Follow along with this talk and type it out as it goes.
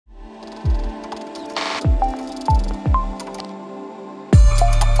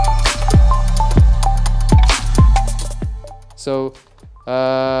So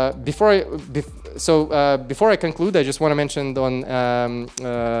before I conclude, I just want to mention on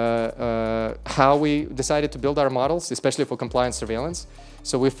how we decided to build our models, especially for compliance surveillance.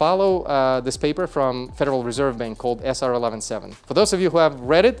 So we follow this paper from Federal Reserve Bank called SR 11.7. For those of you who have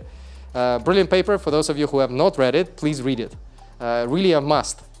read it, brilliant paper. For those of you who have not read it, please read it. Really a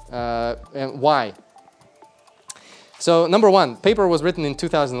must. And why? So number one, paper was written in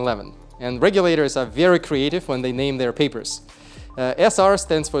 2011, and regulators are very creative when they name their papers. SR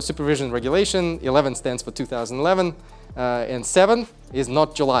stands for Supervision Regulation, 11 stands for 2011, and 7 is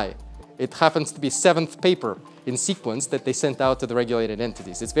not July. It happens to be 7th paper in sequence that they sent out to the regulated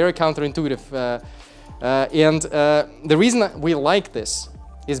entities. It's very counterintuitive, and the reason we like this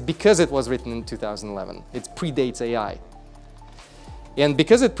is because it was written in 2011. It predates AI. And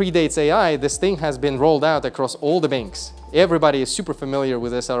because it predates AI, this thing has been rolled out across all the banks. Everybody is super familiar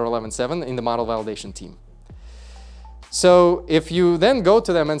with SR 11.7 in the model validation team. So if you then go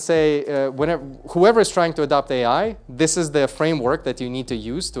to them and say, whoever is trying to adopt AI, this is the framework that you need to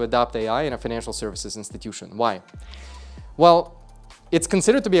use to adopt AI in a financial services institution. Why? Well, it's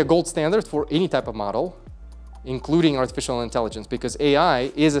considered to be a gold standard for any type of model, including artificial intelligence, because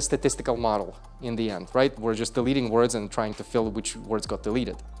AI is a statistical model in the end, right? We're just deleting words and trying to fill which words got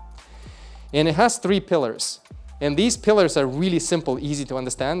deleted. And it has 3 pillars. And these pillars are really simple, easy to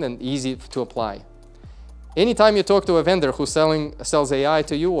understand, and easy to apply. Anytime you talk to a vendor who sells AI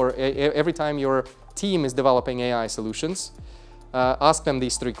to you, or every time your team is developing AI solutions, ask them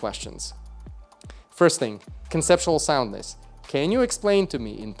these 3 questions. First thing, conceptual soundness. Can you explain to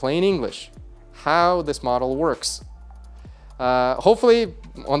me in plain English how this model works? Hopefully,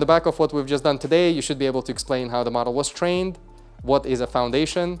 on the back of what we've just done today, you should be able to explain how the model was trained, what is a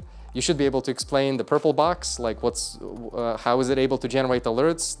foundation. You should be able to explain the purple box, like how is it able to generate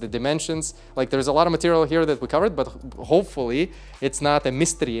alerts, the dimensions. Like there's a lot of material here that we covered, but hopefully it's not a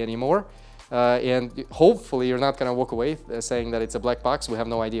mystery anymore. And hopefully you're not going to walk away saying that it's a black box. We have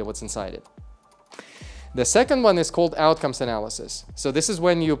no idea what's inside it. The second one is called outcomes analysis. So this is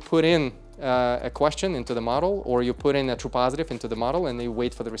when you put in a question into the model, or you put in a true positive into the model and you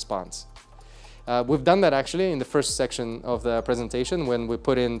wait for the response. We've done that actually in the first section of the presentation when we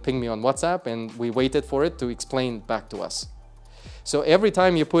put in ping me on WhatsApp and we waited for it to explain back to us. So every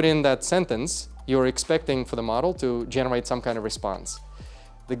time you put in that sentence, you're expecting for the model to generate some kind of response.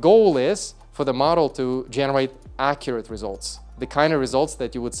 The goal is for the model to generate accurate results, the kind of results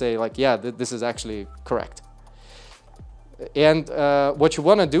that you would say like, yeah, this is actually correct. And what you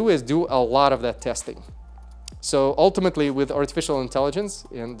want to do is do a lot of that testing. So ultimately with artificial intelligence,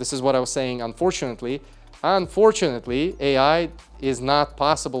 and this is what I was saying, unfortunately, AI is not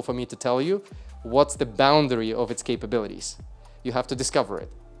possible for me to tell you what's the boundary of its capabilities. You have to discover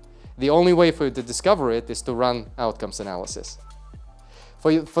it. The only way for you to discover it is to run outcomes analysis.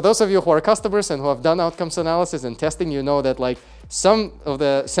 For those of you who are customers and who have done outcomes analysis and testing, you know that like some of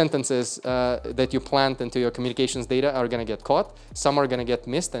the sentences that you plant into your communications data are going to get caught, some are going to get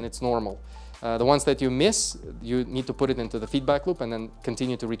missed, and it's normal. The ones that you miss, you need to put it into the feedback loop and then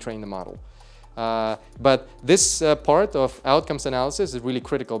continue to retrain the model. But this part of outcomes analysis is really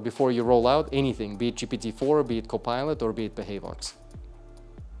critical before you roll out anything, be it GPT-4, be it Copilot, or be it Behavox.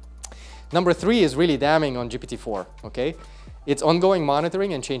 Number 3 is really damning on GPT-4, okay? It's ongoing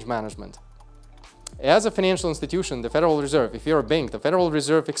monitoring and change management. As a financial institution, the Federal Reserve, if you're a bank, the Federal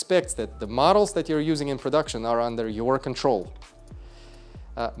Reserve expects that the models that you're using in production are under your control.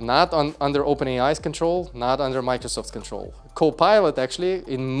 Not under OpenAI's control, not under Microsoft's control. Copilot actually,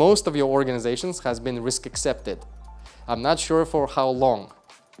 in most of your organizations, has been risk accepted. I'm not sure for how long.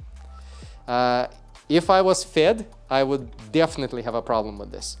 If I was Fed, I would definitely have a problem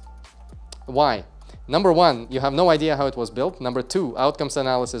with this. Why? Number 1, you have no idea how it was built. Number 2, outcomes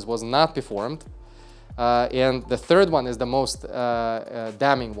analysis was not performed. And the third one is the most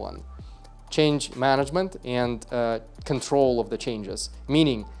damning one. Change management and control of the changes.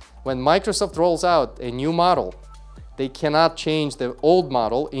 Meaning, when Microsoft rolls out a new model, they cannot change the old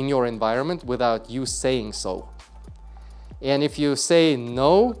model in your environment without you saying so. And if you say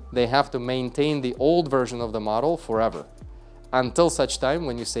no, they have to maintain the old version of the model forever, until such time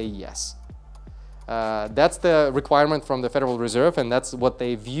when you say yes. That's the requirement from the Federal Reserve, and that's what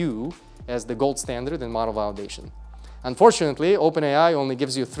they view as the gold standard in model validation. Unfortunately, OpenAI only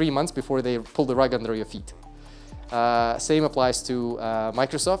gives you 3 months before they pull the rug under your feet. Same applies to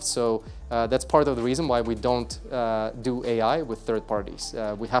Microsoft, so that's part of the reason why we don't do AI with third parties.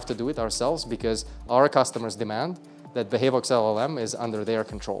 We have to do it ourselves because our customers demand that Behavox LLM is under their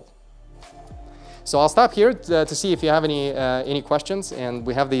control. So I'll stop here to see if you have any questions, and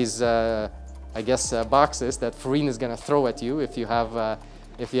we have these I guess, boxes that Farine is going to throw at you if you have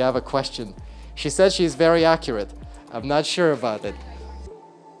a question. She said she's very accurate. I'm not sure about it.